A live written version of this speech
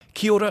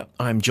Kia ora,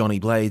 I'm Johnny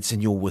Blades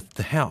and you're with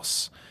The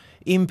House.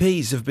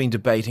 MPs have been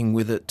debating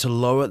whether to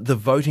lower the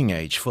voting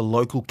age for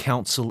local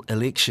council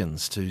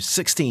elections to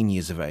 16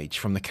 years of age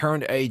from the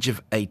current age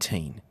of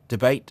 18.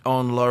 Debate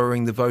on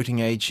lowering the voting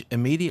age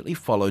immediately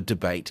followed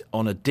debate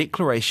on a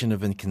declaration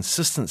of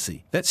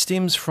inconsistency that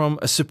stems from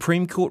a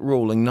Supreme Court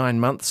ruling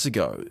 9 months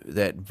ago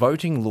that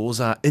voting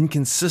laws are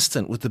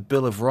inconsistent with the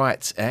Bill of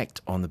Rights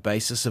Act on the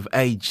basis of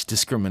age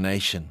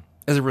discrimination.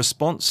 As a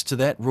response to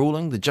that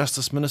ruling, the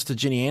Justice Minister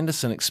Ginny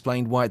Anderson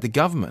explained why the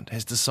government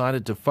has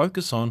decided to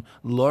focus on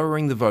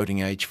lowering the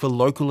voting age for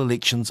local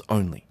elections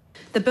only.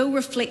 The bill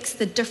reflects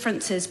the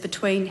differences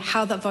between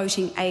how the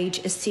voting age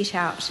is set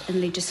out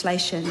in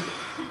legislation.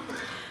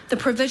 The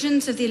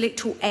provisions of the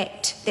Electoral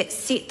Act that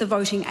set the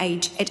voting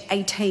age at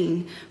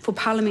 18 for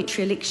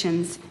parliamentary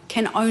elections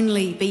can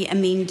only be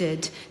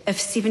amended if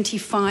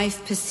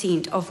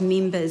 75% of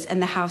members in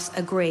the House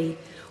agree,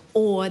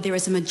 or there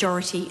is a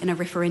majority in a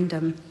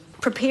referendum.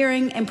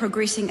 Preparing and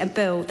progressing a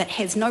bill that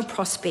has no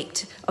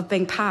prospect of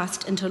being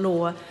passed into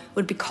law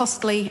would be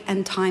costly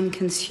and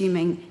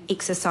time-consuming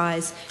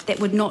exercise that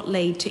would not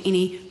lead to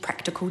any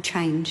practical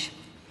change.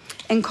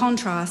 In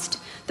contrast,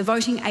 the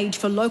voting age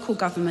for local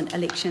government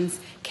elections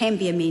can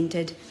be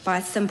amended by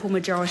a simple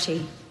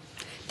majority.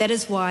 That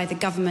is why the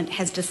government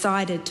has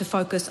decided to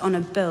focus on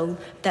a bill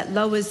that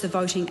lowers the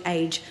voting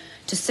age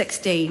to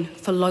 16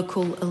 for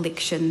local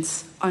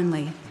elections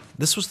only.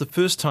 This was the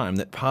first time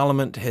that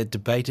Parliament had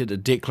debated a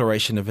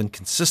declaration of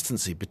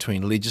inconsistency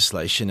between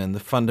legislation and the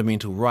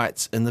fundamental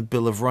rights in the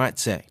Bill of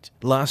Rights Act.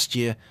 Last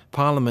year,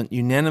 Parliament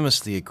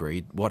unanimously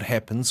agreed what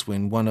happens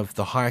when one of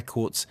the higher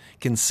courts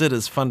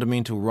considers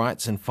fundamental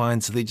rights and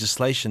finds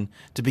legislation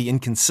to be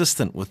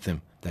inconsistent with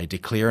them. They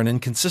declare an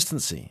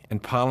inconsistency,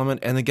 and Parliament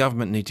and the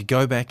government need to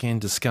go back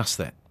and discuss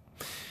that.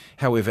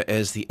 However,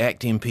 as the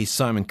ACT MP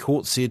Simon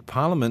Court said,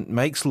 Parliament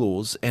makes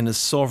laws and is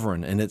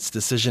sovereign in its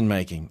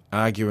decision-making,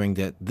 arguing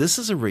that this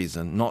is a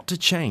reason not to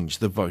change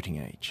the voting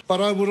age.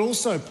 But I would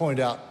also point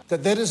out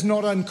that that is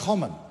not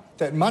uncommon,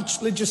 that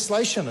much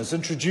legislation is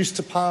introduced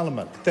to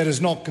Parliament that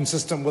is not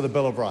consistent with the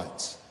Bill of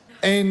Rights.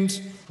 And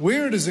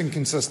where it is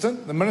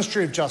inconsistent, the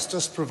Ministry of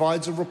Justice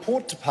provides a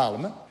report to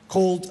Parliament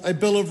called a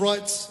Bill of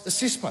Rights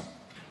Assessment.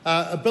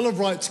 A Bill of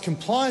Rights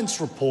compliance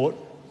report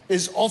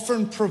is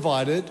often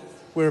provided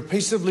where a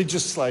piece of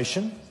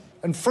legislation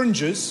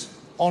infringes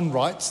on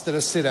rights that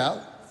are set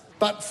out,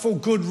 but for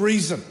good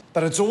reason.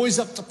 But it's always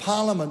up to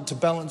Parliament to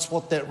balance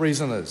what that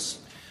reason is.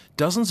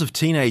 Dozens of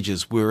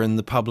teenagers were in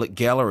the public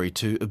gallery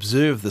to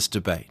observe this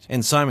debate,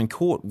 and Simon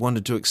Court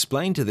wanted to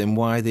explain to them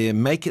why their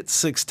Make It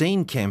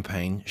 16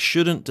 campaign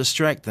shouldn't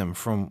distract them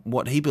from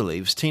what he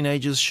believes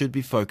teenagers should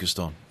be focused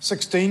on.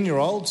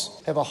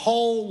 16-year-olds have a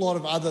whole lot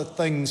of other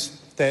things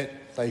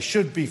that they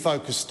should be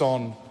focused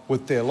on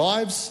with their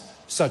lives,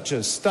 such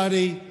as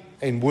study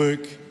and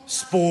work,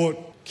 sport,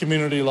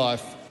 community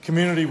life,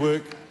 community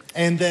work,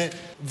 and that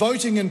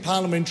voting in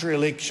parliamentary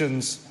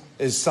elections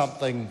is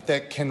something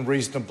that can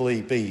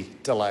reasonably be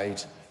delayed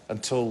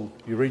until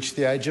you reach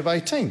the age of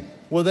 18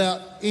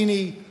 without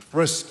any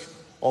risk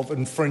of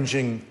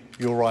infringing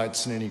your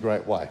rights in any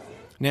great way.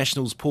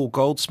 National's Paul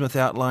Goldsmith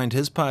outlined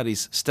his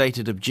party's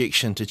stated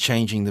objection to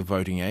changing the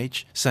voting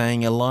age,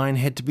 saying a line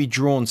had to be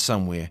drawn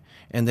somewhere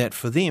and that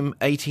for them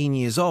 18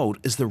 years old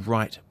is the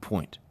right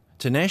point.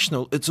 To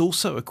National, it's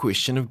also a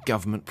question of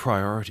government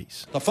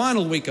priorities. The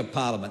final week of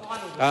Parliament,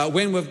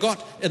 when we've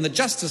got, in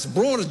the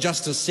broader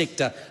justice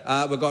sector,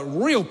 we've got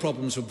real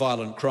problems with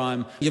violent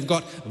crime. You've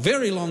got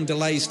very long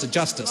delays to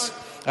justice,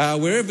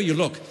 wherever you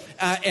look.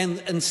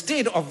 And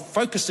instead of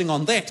focusing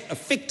on that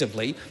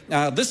effectively,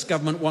 this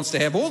government wants to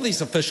have all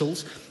these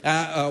officials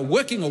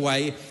working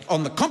away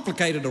on the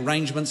complicated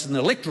arrangements in the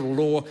electoral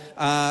law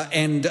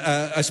and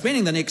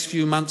spending the next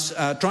few months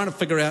trying to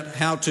figure out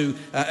how to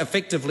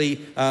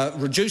effectively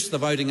reduce the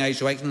voting age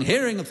to 18,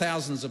 hearing of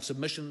thousands of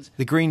submissions.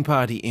 The Green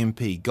Party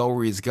MP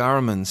Golriz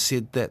Garaman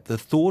said that the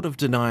thought of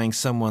denying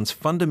someone's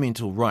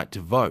fundamental right to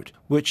vote,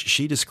 which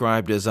she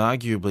described as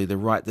arguably the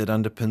right that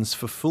underpins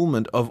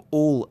fulfilment of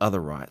all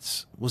other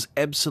rights, was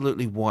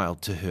absolutely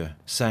wild to her,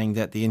 saying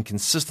that the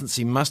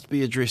inconsistency must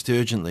be addressed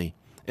urgently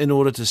in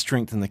order to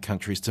strengthen the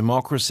country's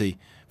democracy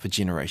for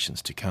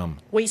generations to come.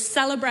 We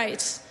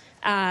celebrate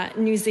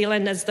New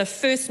Zealand as the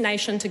first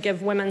nation to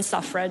give women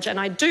suffrage, and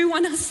I do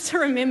want us to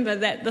remember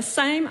that the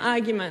same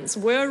arguments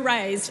were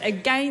raised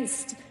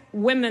against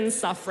women's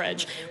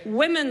suffrage.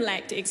 Women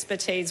lacked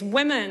expertise.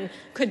 Women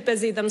could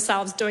busy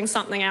themselves doing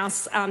something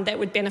else that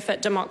would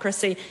benefit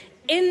democracy.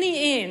 In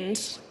the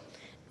end,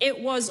 it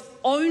was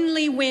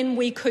only when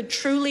we could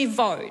truly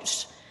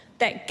vote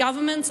that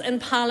governments and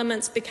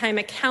parliaments became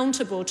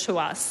accountable to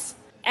us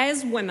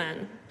as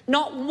women.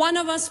 Not one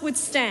of us would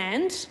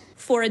stand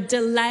for a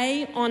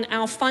delay on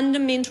our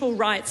fundamental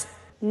rights,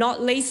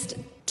 not least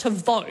to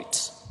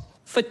vote,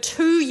 for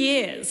 2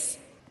 years.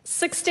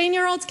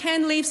 16-year-olds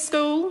can leave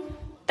school.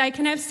 They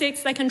can have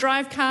sex, they can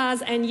drive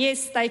cars, and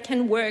yes, they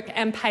can work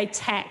and pay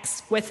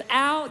tax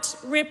without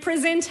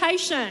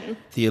representation.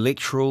 The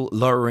electoral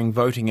lowering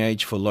voting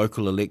age for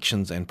local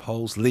elections and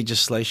polls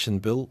legislation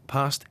bill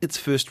passed its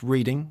first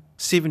reading,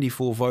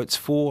 74 votes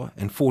for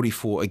and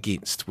 44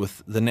 against,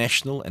 with the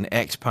National and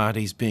ACT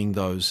parties being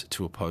those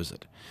to oppose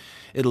it.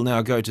 It'll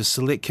now go to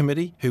Select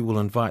Committee, who will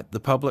invite the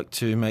public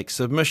to make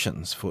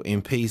submissions for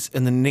MPs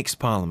in the next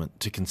Parliament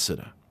to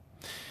consider.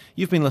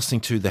 You've been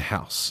listening to The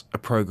House, a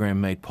program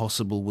made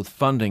possible with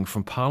funding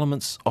from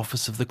Parliament's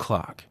Office of the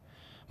Clerk.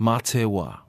 Mā te wā.